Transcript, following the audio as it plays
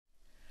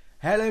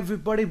Hello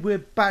everybody, we're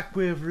back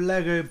with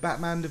Lego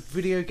Batman the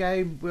video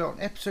game. We're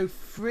on episode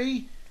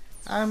 3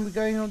 and we're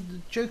going on the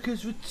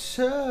Joker's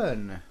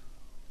Return.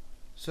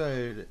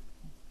 So,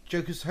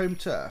 Joker's home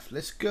turf.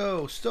 Let's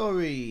go,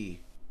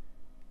 story.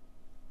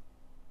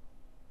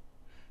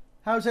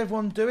 How's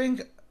everyone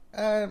doing?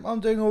 I'm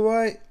doing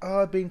alright.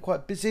 I've been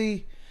quite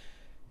busy.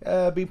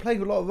 Been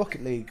playing a lot of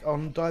Rocket League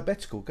on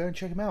Diabetical. Go and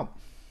check them out.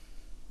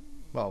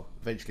 Well,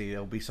 eventually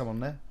there'll be some on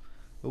there.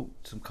 Oh,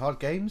 some card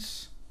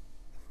games.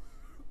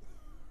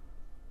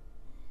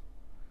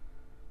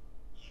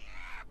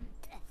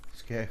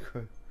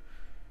 Scarecrow.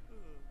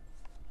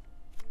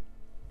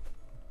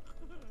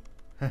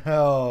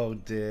 Oh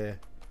dear.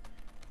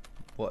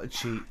 What a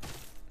cheat.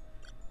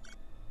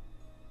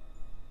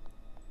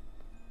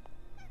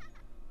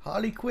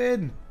 Harley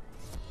Quinn!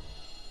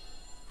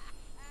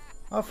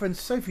 Our friend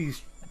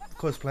Sophie's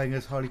cosplaying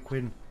as Harley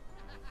Quinn.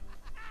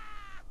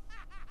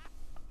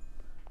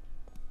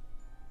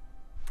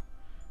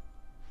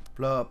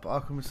 Blow up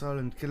Arkham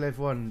Asylum, kill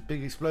everyone,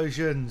 big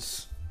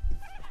explosions.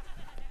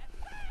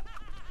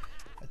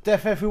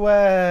 Death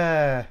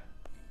everywhere!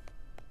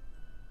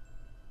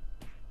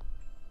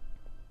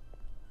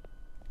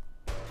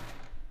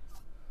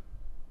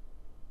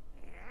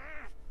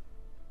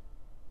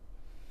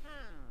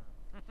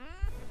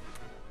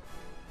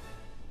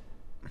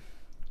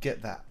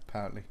 Get that,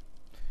 apparently.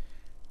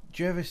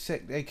 Jervis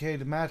Sect, aka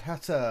the Mad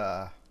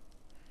Hatter.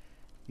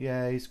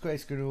 Yeah, his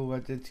greatest criminal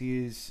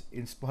identity is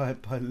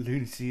inspired by the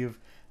lunacy of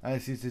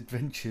Alice's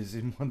adventures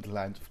in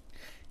Wonderland.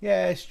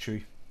 Yeah, it's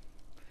true.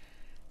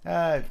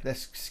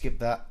 Let's skip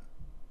that.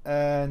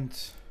 And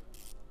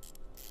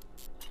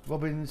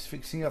Robin's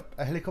fixing up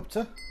a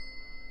helicopter.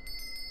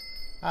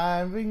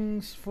 And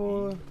rings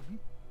for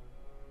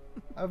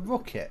a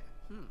rocket.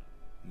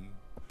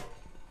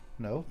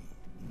 No.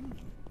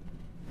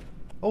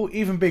 Oh,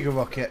 even bigger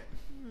rocket.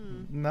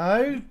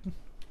 No.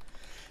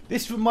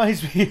 This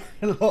reminds me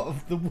a lot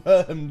of the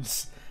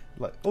Worms.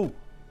 Like, oh,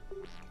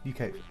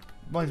 UK.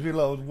 Reminds me a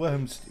lot of the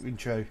Worms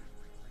intro.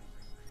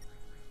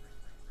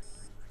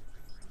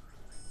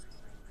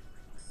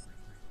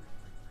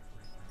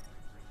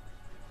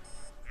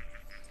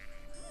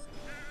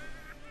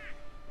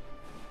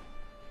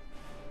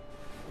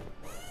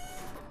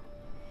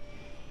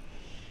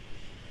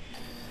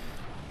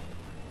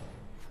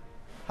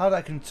 How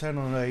that can turn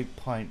on a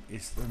pint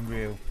is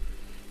unreal.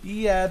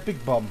 Yeah,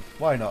 big bomb.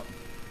 Why not?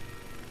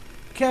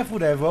 Careful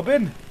there,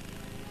 Robin.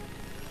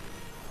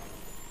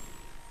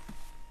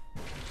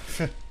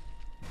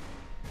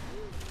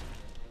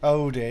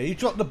 Oh dear, he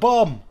dropped the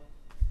bomb.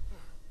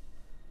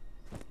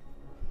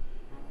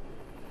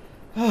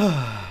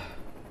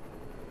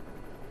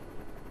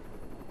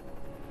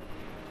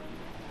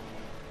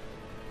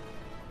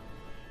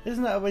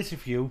 Isn't that a waste of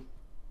fuel?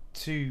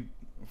 2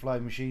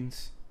 flying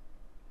machines.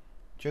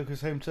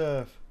 Joker's home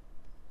turf.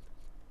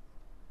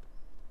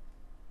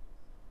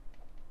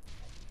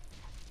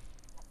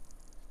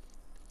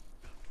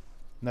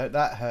 No,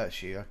 that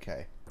hurts you.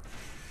 Okay.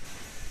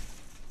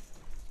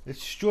 Let's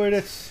destroy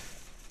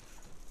this.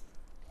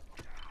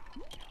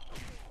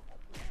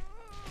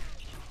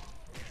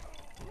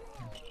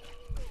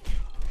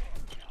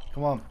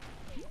 Come on.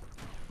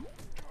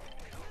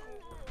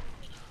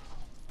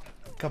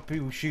 A couple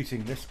people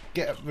shooting. Let's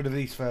get rid of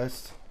these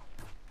first.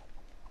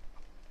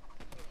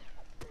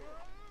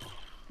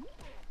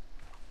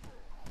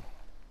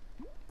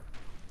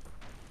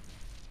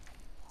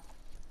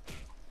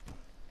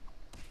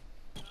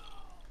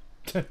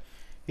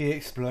 He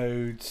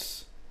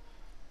explodes.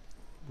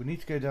 We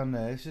need to go down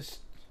there. It's just...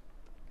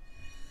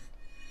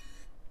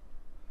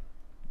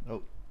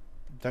 Oh,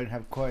 don't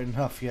have quite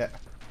enough yet.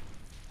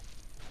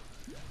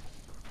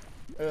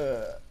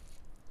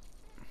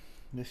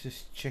 Let's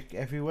just check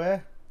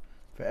everywhere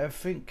for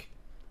everything.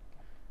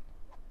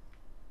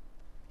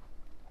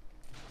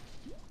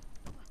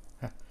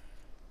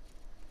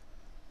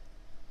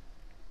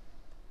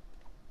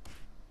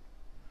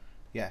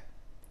 Yeah,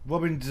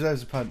 Robin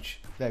deserves a punch.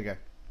 There you go.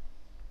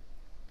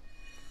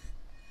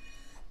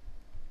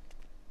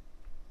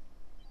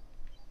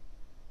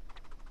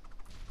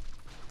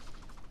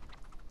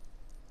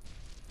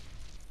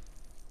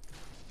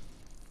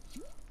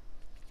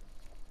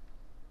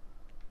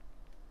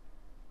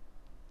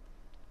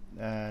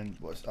 And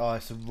what's... Oh,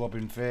 it's a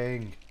Robin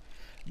thing.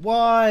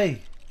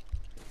 Why?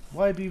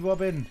 Why be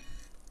Robin?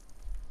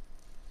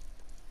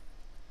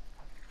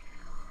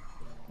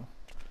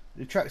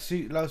 The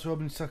tracksuit allows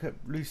Robin to suck up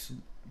loose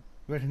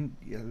red and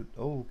yellow.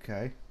 Oh,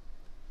 okay.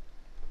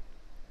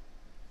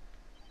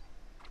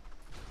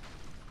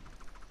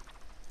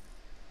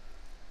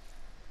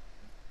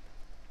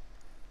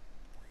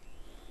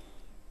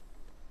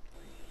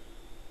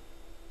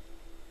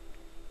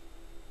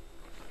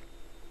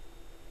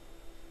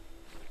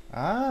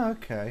 Ah,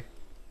 okay.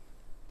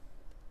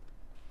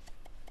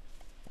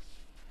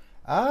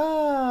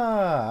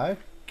 Ah,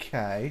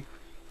 okay.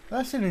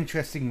 That's an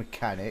interesting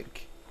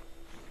mechanic.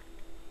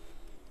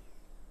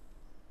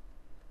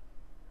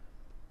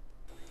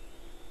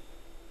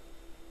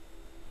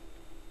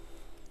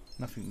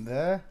 Nothing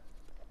there.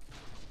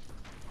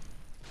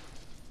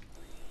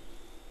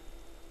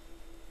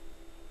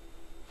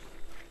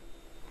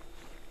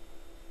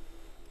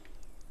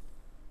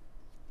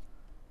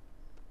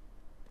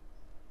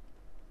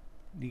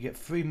 You get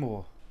 3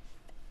 more.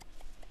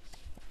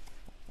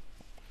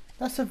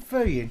 That's a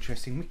very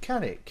interesting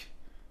mechanic.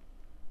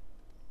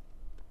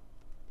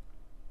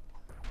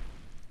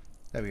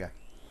 There we go.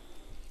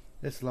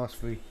 That's the last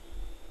 3.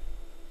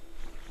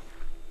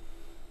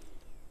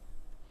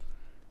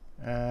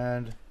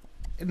 And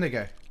in they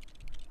go.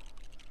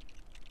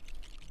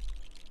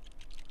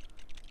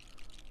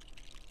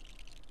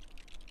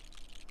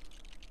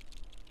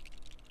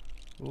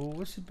 Oh,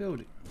 what's the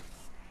building?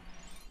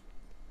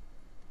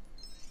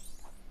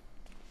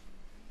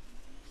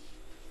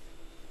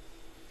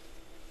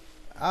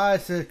 Ah,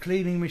 it's a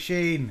cleaning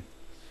machine.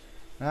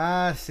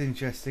 Ah, that's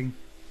interesting.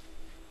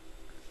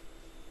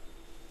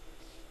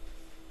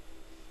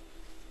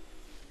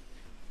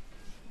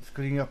 It's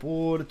cleaning up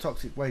all the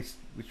toxic waste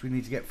which we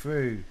need to get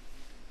through.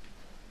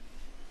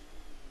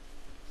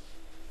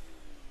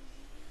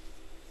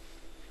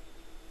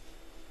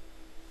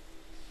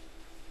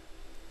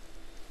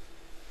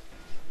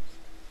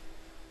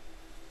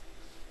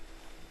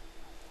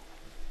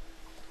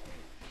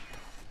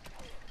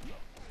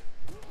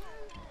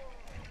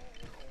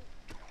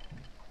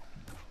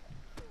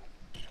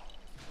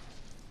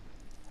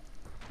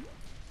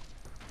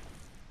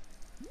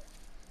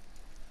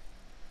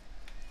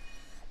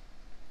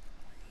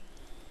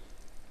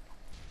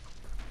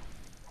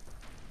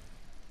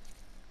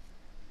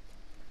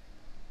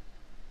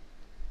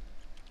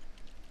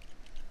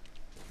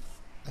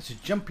 That's a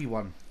jumpy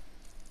one.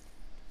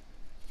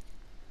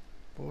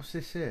 But what's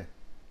this here?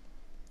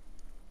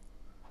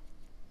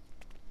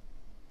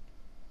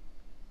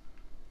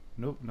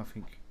 Nope,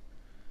 nothing.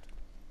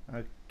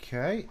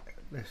 Okay,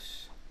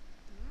 let's...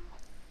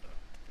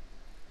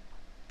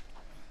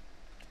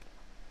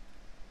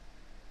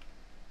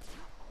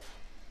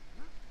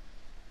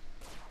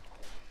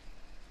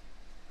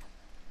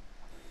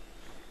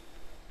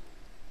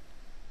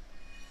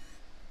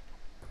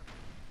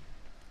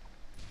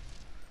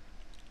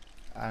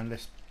 And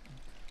let's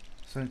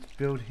something to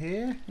build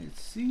here, it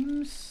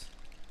seems.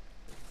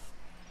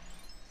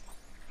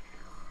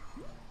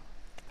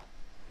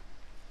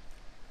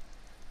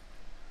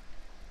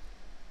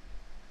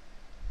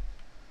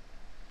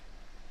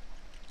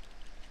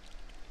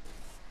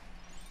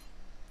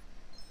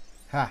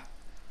 Ha!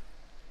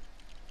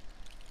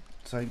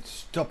 So to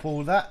stop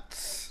all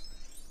that.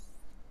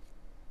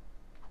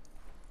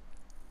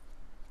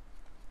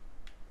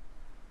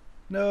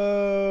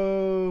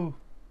 No!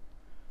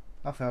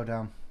 I fell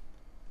down.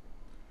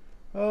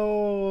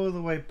 All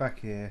the way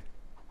back here.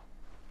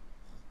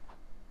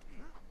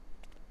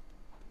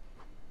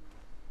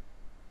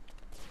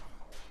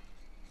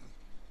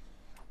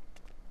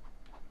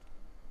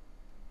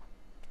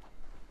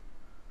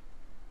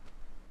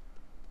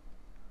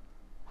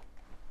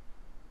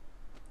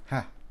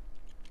 Ha!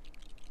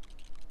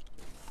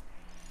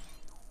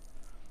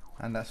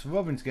 And that's for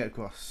Robin to get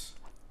across.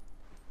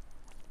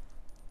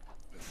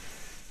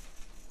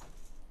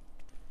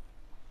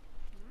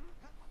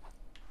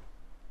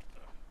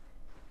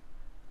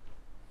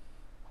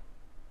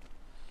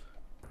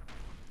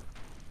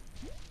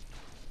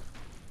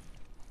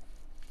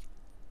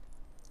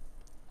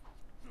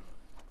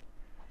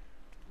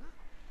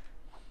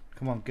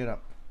 Come on, get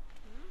up.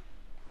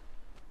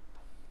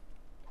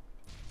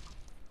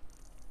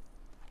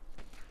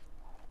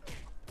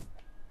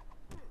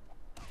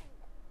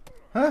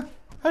 Huh?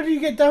 How do you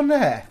get down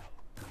there?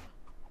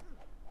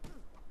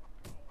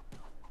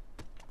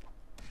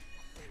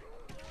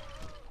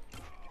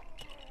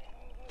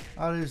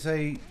 Oh, there's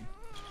a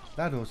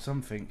ladder or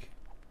something.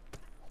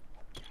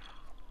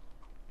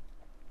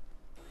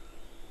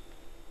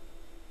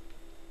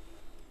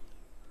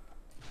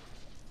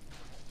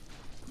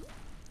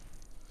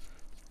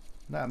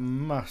 That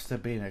must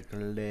have been a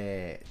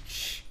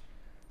glitch.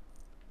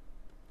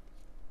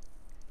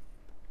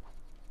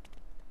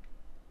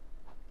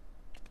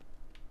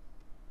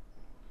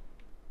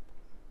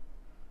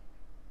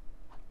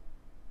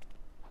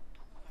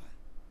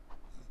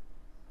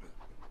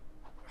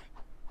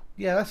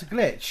 Yeah, that's a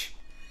glitch.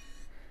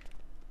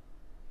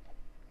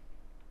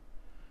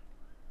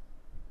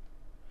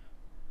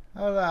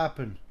 How did that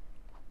happen?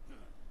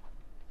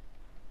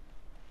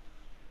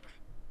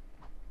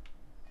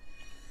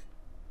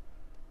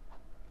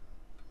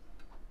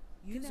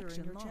 User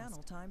in your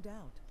channel timed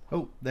out.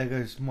 Oh, there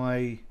goes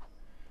my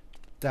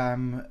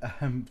damn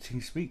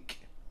TeamSpeak.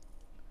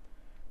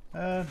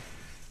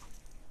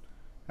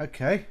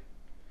 Okay.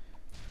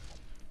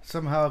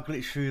 Somehow I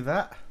glitched through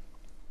that.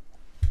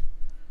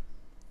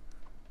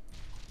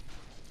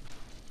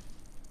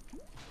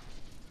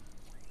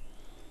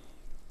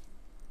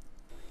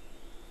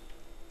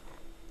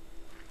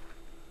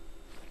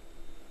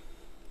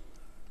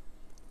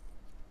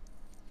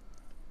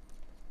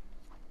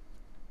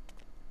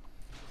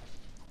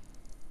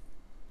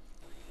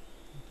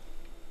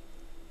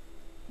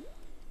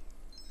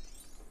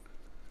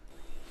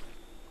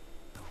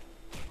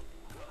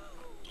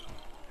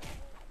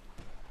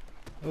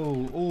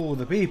 Oh, all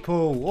the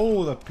people,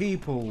 all the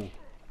people.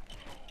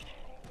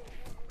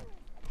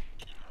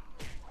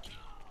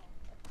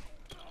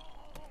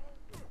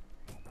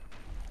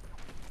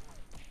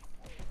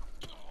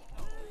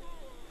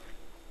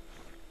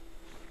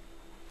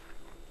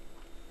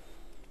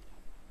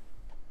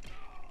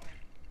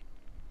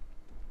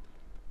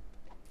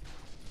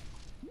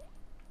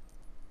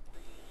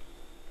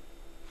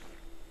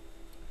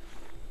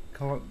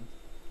 Come on.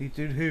 He's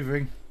doing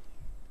hoovering.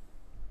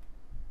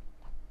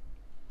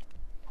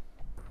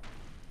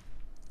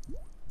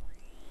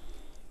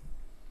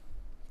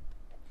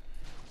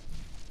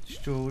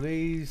 Destroy all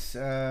these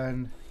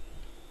and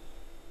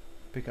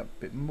pick up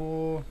a bit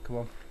more. Come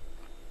on.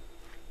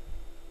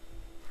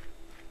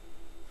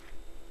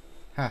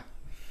 Ha.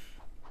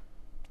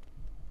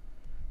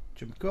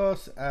 Jump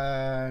across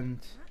and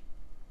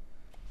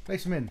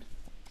place them in.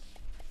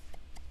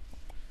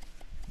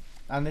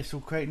 And this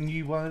will create a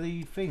new one of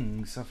the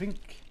things, I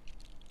think.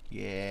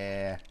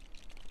 Yeah.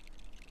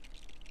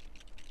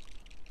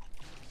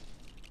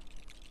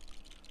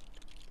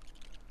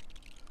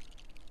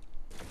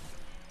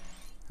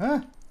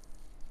 Huh?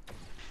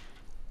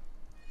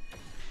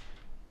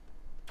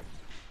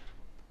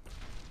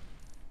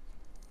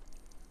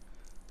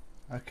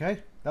 Okay,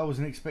 that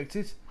wasn't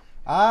expected.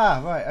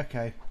 Ah, right,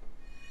 okay.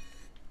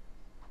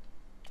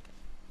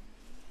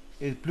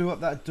 It blew up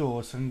that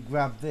door so I can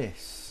grab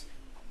this.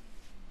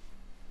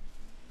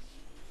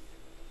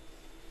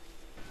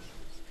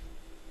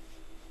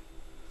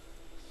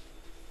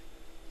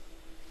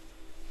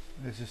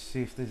 Let's just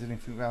see if there's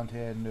anything around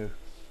here. No.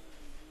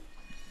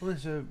 Well,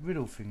 there's a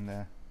riddle thing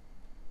there.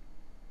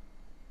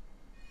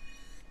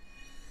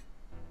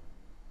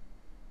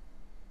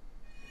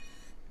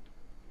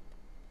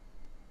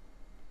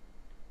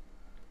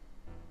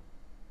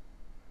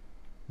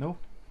 No?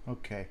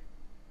 Okay.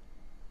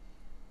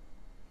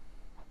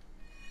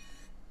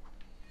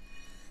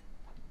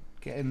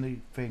 Get in the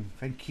thing.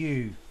 Thank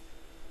you.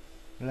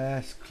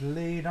 Let's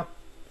clean up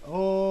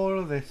all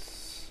of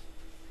this.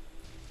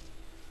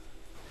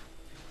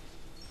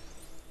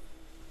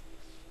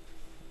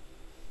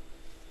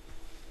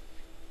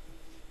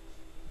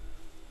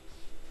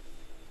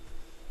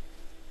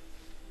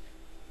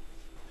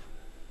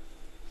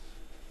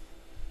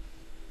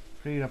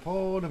 Clean up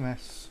all the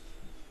mess.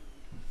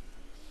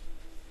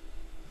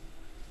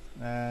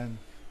 And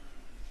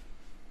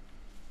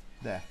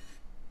there.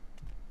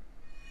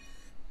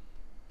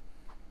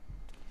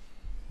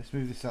 Let's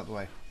move this out of the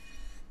way.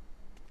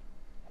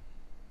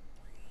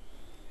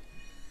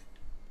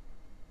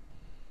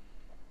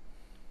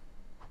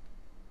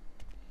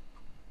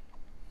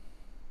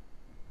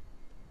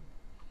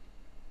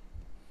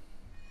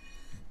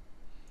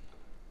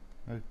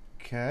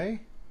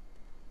 Okay.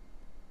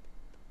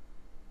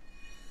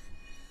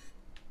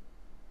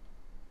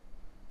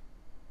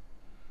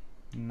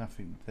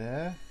 Nothing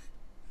there.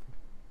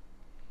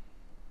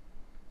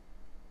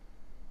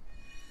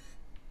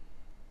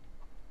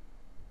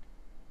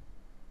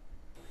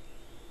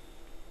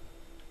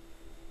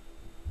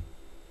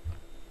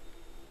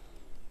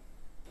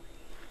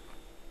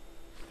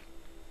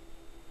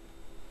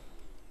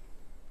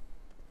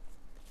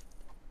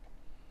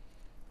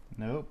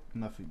 Nope,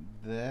 nothing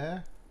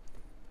there.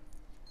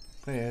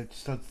 Player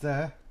studs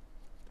there.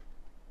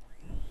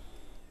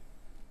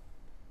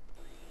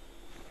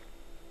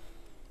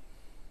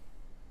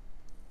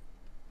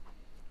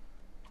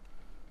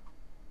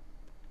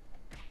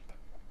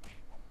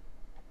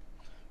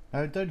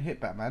 No, don't hit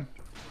Batman.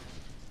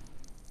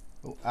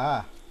 Oh,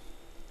 ah.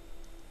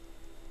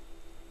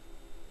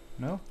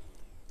 No?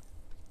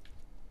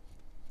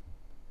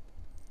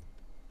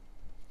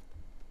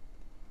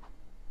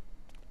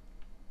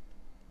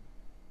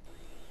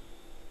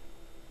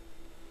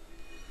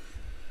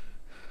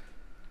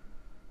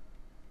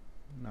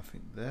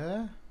 Nothing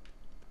there.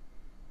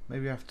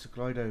 Maybe I have to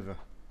glide over.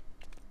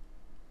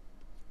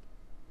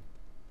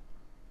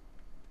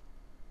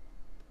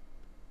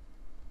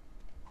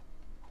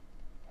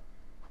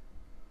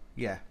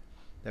 Yeah,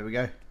 there we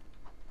go.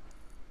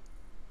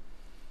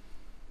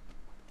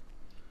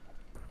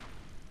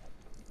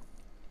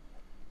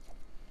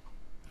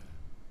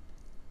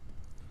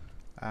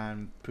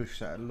 And push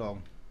that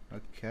along.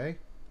 Okay.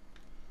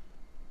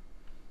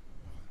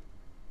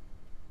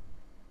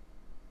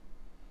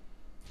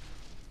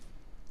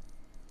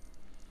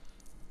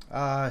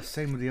 Ah,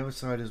 same with the other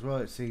side as well,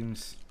 it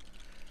seems.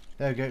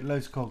 There we go,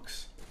 loads of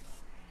cogs.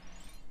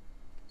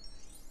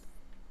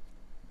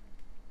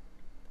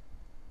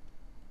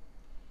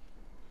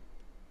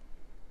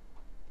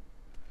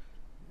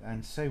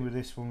 And same with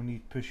this one, we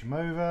need to push him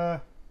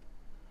over.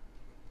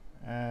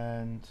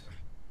 And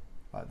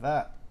like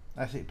that.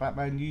 That's it,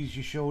 Batman, use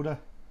your shoulder.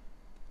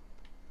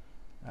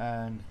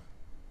 And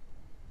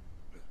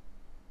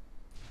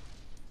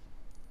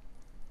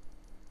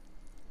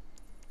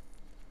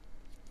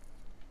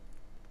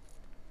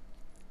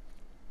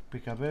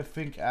pick up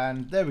everything,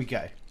 and there we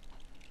go.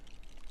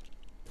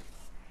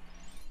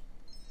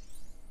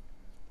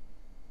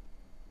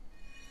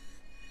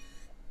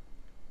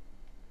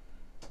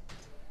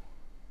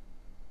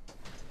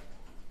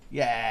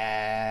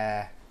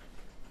 Yeah.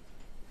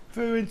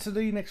 Through into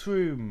the next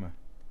room.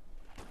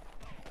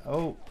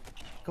 Oh,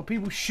 got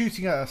people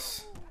shooting at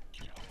us.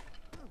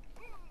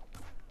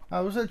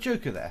 Oh, was that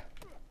Joker there?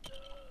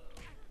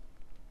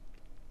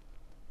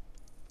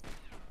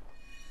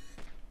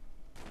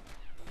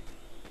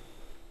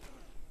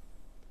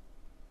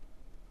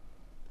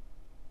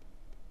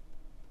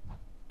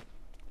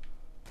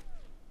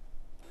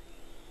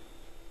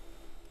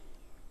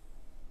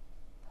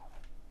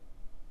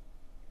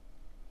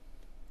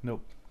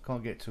 Nope,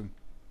 can't get to him.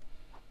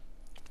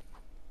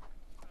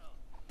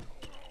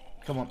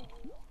 Come on.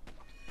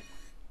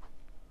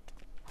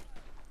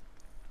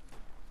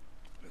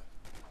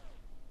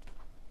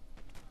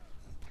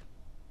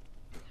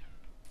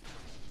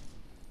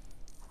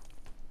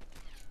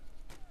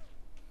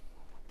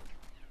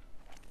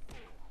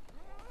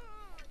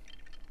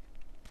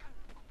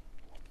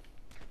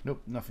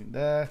 Nope, nothing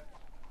there.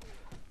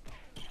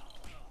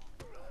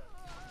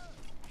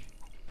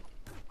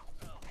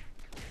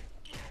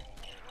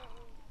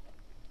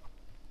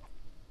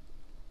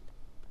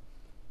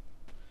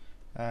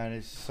 And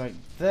it's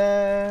something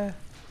there.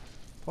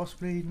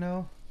 Possibly,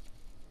 no.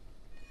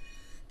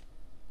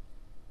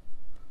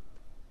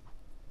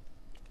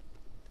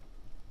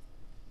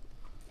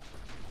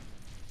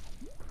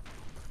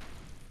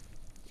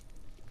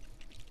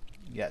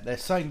 Yeah,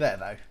 there's something there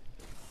though.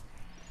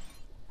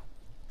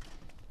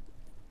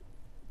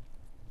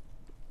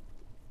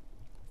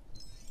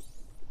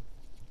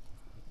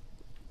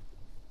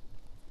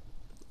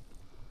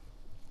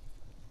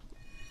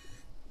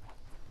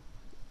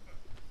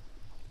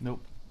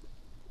 Nope.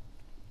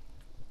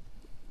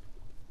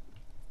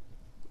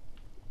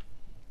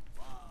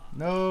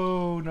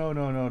 No, no,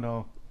 no, no,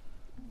 no.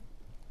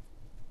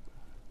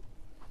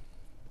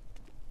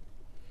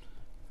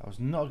 That was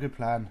not a good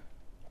plan.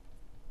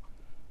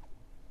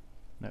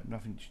 Nope,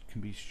 nothing can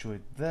be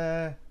destroyed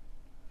there.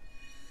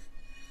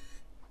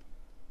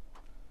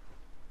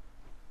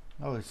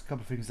 Oh, there's a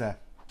couple of things there.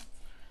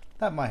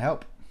 That might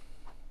help.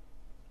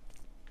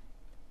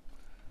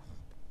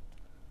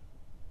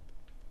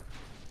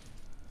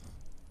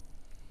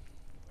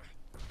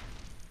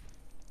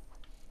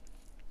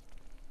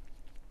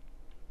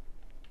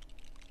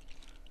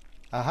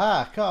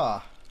 Aha,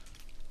 car.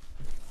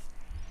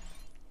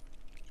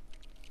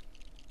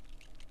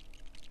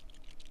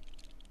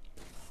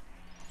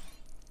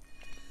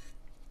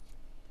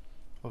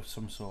 Of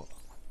some sort.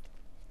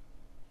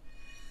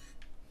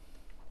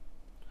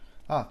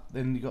 Ah,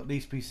 then you got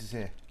these pieces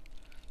here.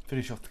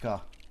 Finish off the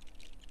car.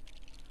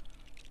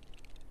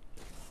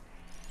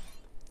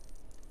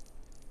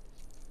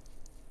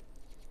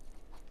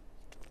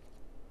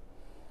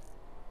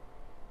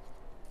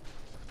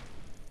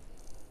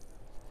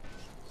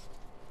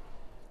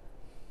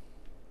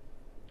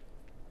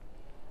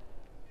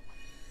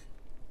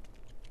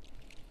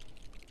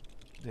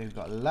 They've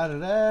got a ladder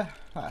there.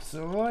 That's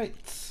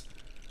alright.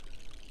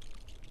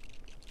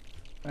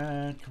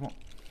 And come on.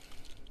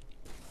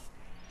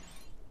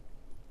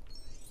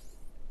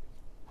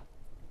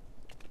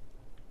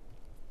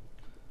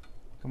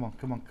 Come on,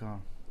 come on, come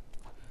on.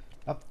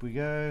 Up we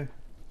go.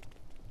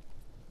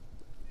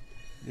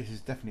 This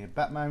is definitely a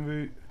Batman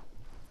route.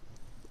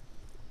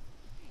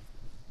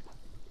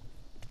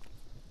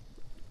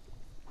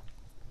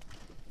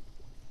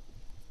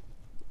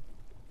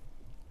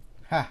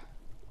 Ha!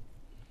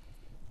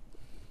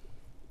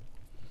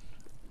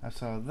 That's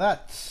how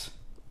that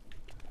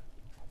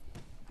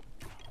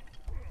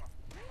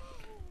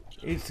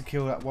is to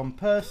kill that one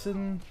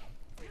person.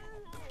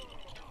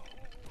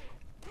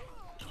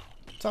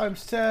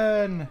 Times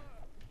 10!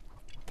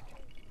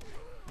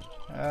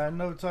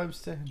 No,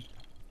 times 10.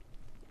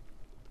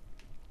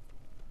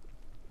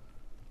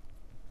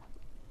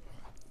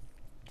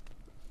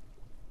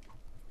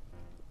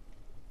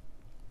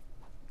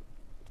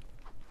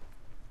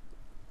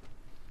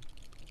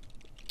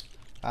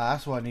 Ah,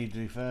 that's what I need to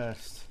do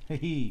first.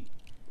 Hehe.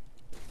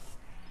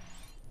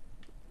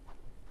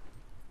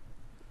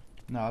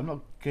 No, I'm not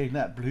getting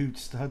that blue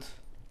stud.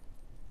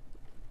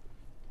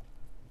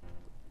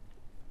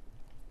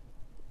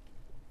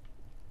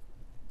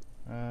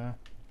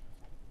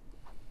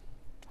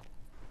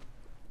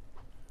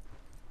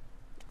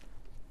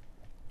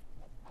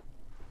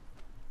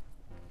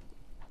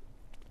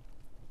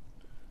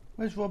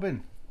 Where's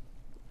Robin?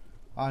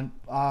 I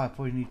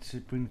probably need to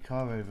bring the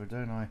car over,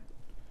 don't I?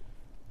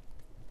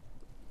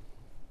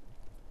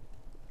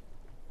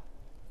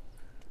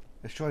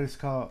 Let's try this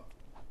car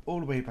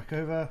all the way back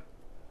over.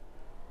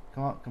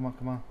 Come on, come on,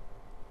 come on.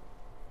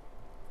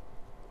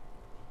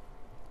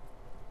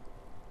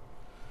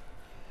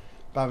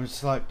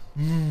 Baron's like,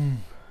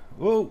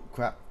 oh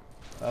crap.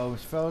 I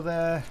almost fell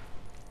there.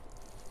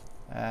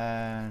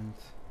 And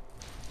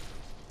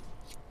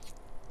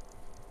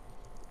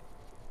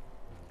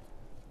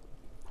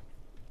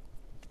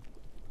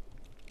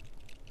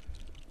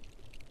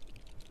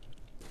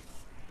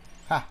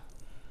ha.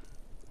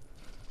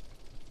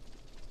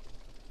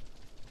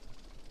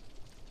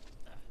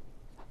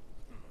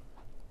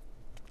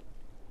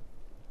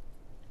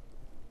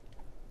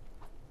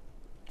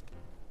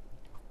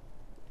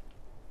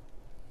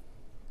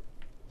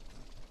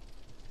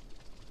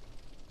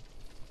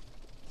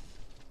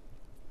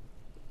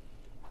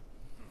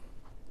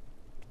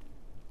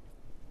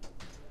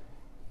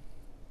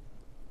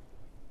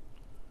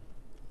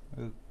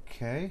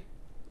 Okay.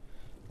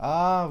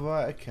 Ah,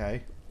 right,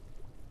 okay.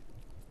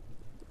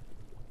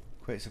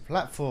 Creates a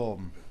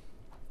platform.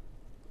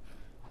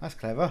 That's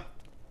clever.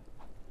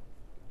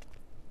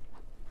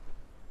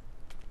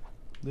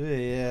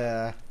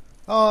 Yeah.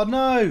 Oh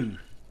no!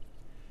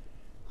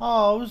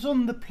 Oh, I was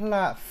on the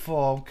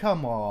platform.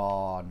 Come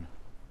on.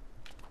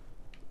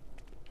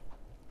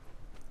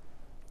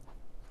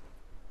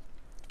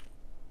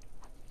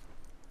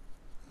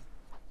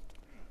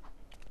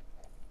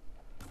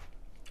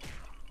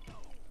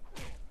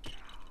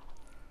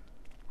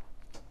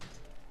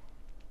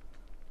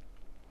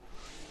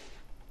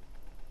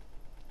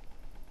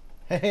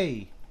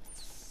 Hey,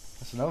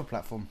 that's another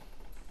platform.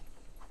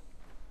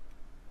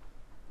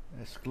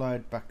 Let's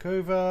glide back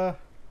over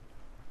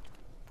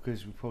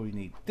because we probably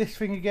need this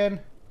thing again.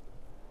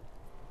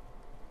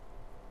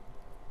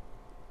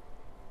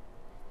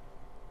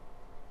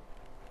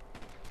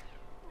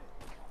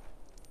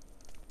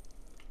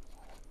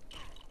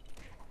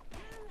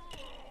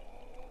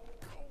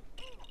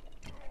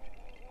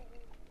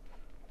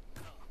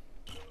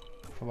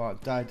 Come on,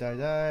 die, die,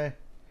 die.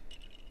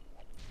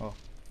 Oh.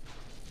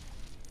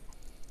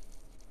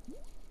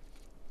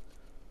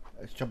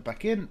 Let's jump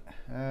back in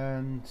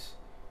and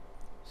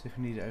see if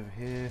we need it over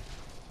here.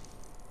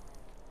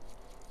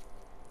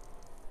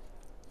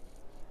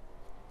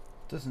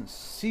 Doesn't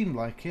seem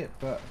like it,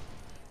 but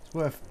it's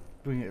worth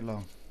bringing it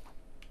along.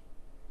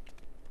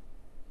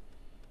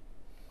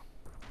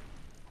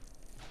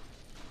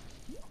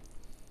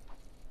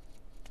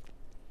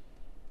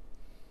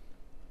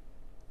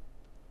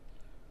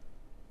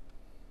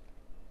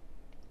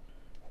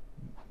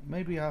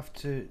 Maybe I have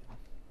to...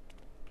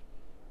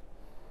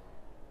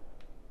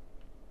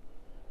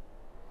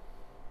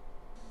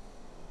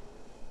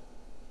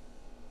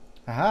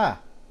 Aha!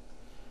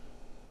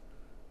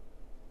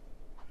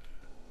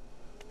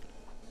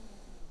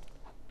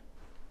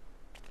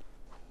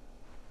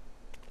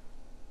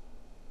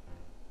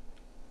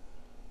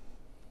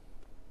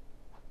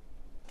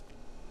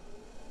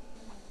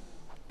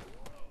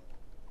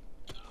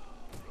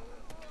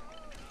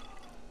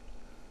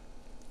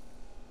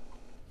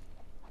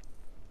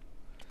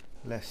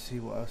 Let's see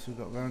what else we've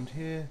got around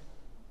here.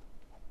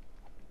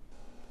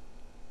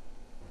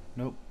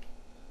 Nope.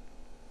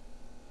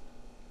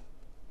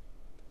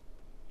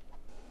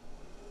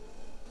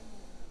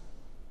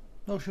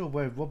 Not sure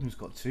where Robin's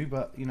got to,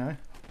 but you know.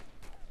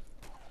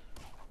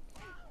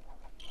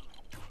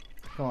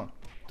 Come on.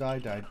 Die,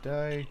 die,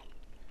 die.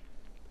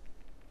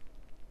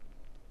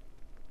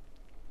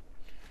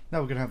 Now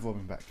we're going to have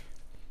Robin back.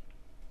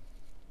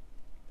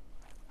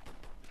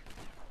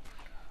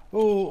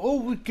 Oh,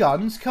 all with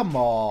guns? Come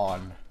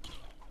on.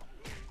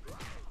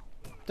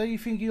 Don't you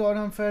think you got an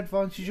unfair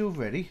advantage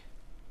already?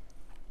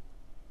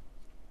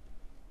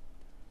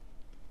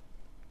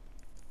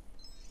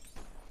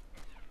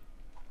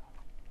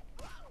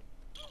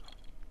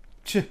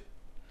 Ch.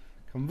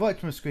 Come right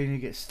to my screen and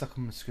you get stuck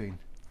on the screen.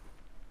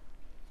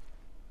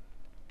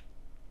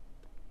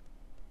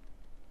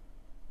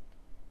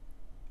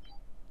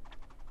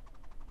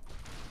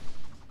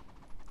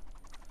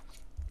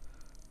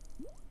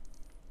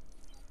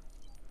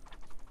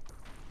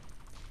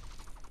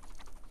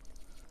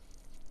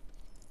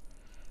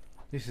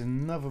 This is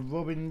another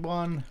Robin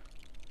one.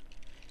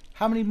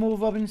 How many more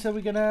Robins are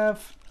we going to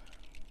have?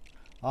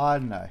 I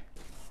don't know.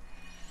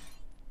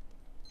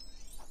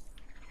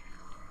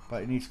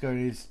 But he needs to go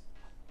in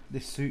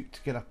this suit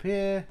to get up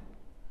here.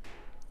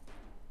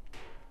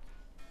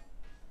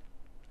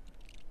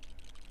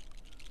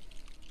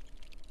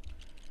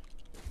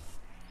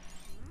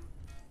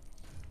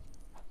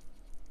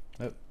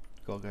 Nope.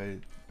 Gotta go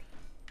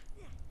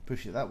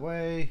push it that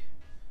way.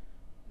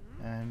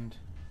 And...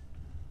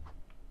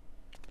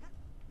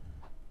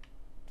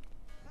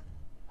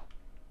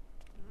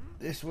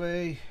 this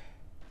way.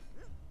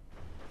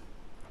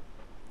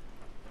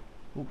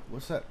 Oh,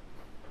 what's that?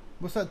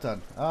 What's that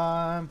done?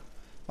 Oh,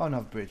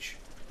 another bridge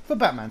for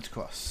Batman to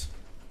cross.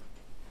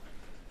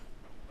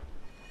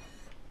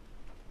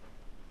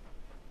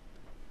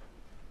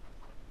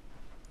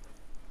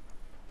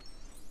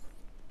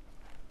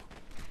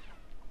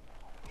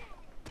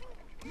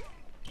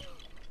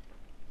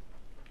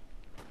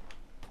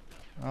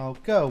 Oh,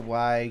 go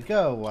away,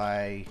 go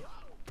away.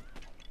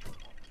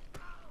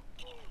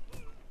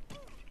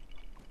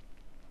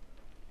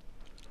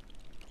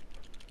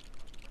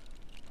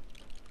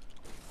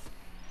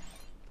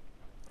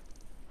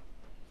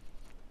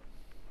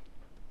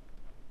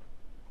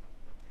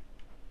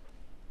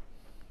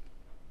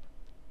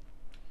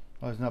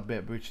 Oh, there's not a bit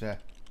of bridge there.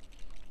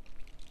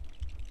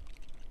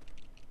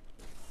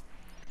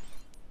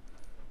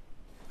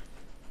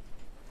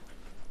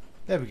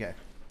 There we go.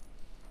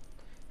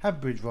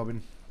 Have bridge,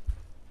 Robin.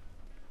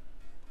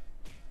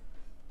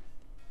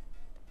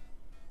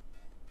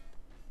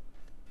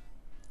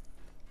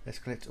 Let's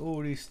collect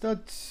all these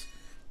studs.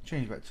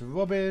 Change back to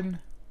Robin.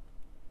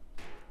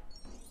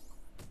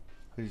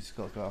 He's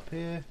got to go up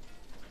here.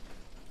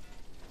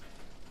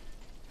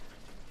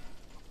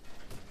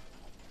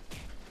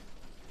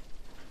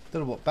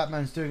 Don't know what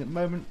Batman's doing at the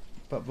moment,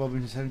 but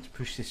Robin's having to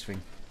push this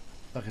thing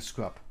like a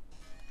scrub.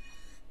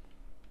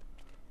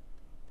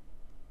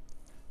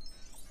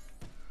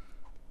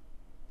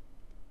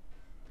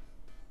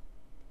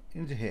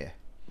 Into here.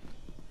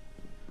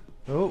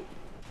 Oh,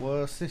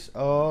 what's this?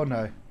 Oh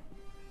no.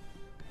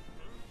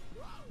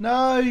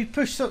 No, he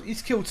pushed some,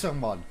 he's killed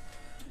someone.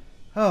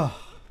 Oh.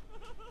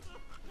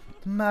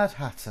 The Mad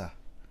Hatter.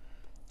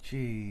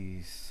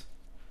 Jeez.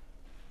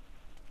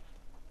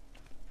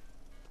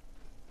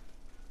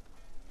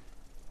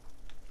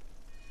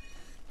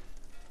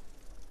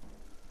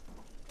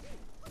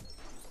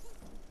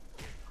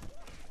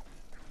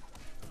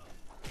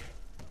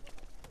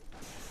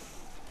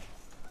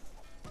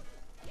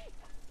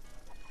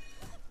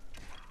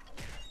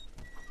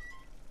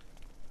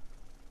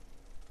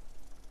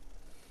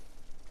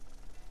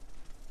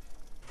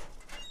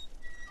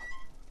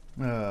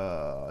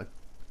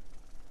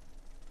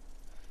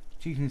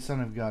 Cheating son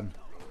of a gun.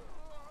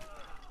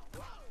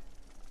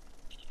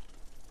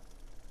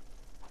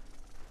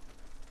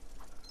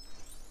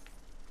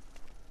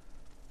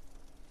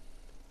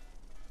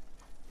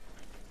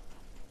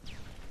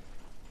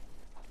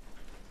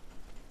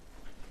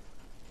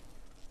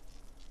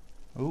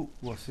 Oh,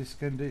 what's this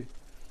going to do?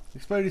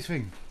 Explode his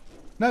thing.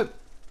 No!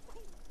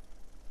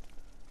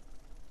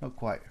 Not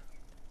quite.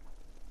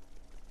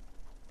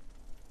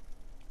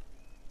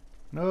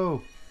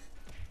 No!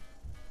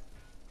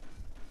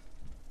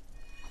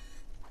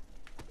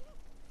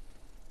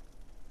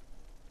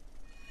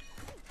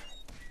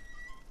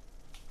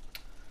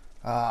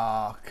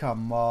 Ah,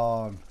 come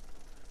on.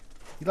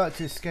 You'd like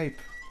to escape.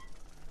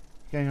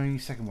 Going on your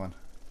second one.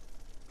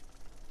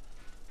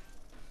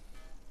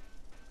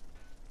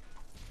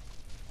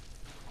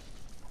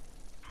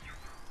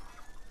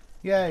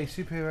 Yay,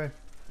 superhero.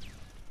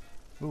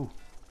 Ooh.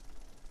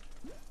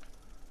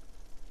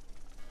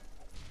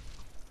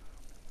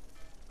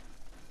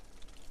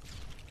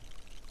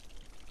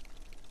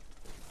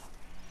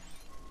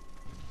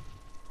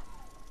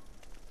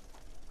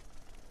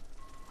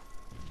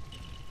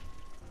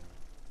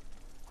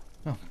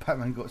 Oh,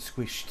 Batman got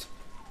squished.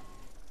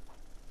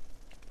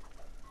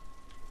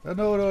 Oh,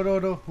 no, no, no,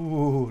 no.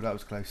 Ooh, that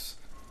was close.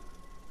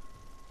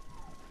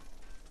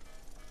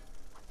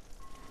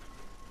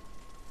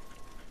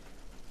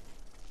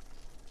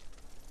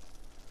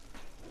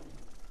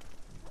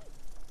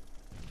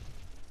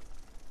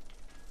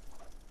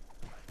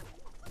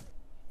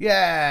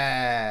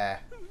 Yeah!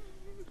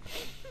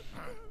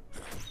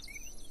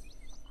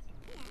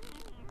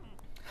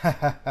 Ha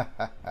ha ha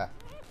ha ha.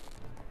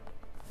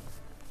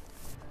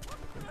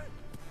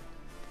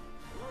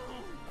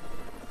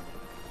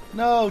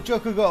 No,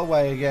 Joker got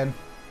away again.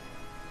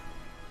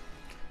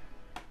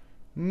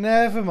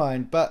 Never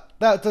mind, but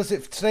that does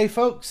it for today,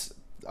 folks.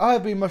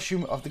 I've been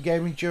Mushroom of the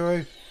Gaming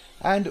Duo,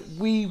 and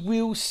we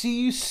will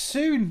see you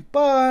soon.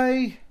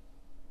 Bye!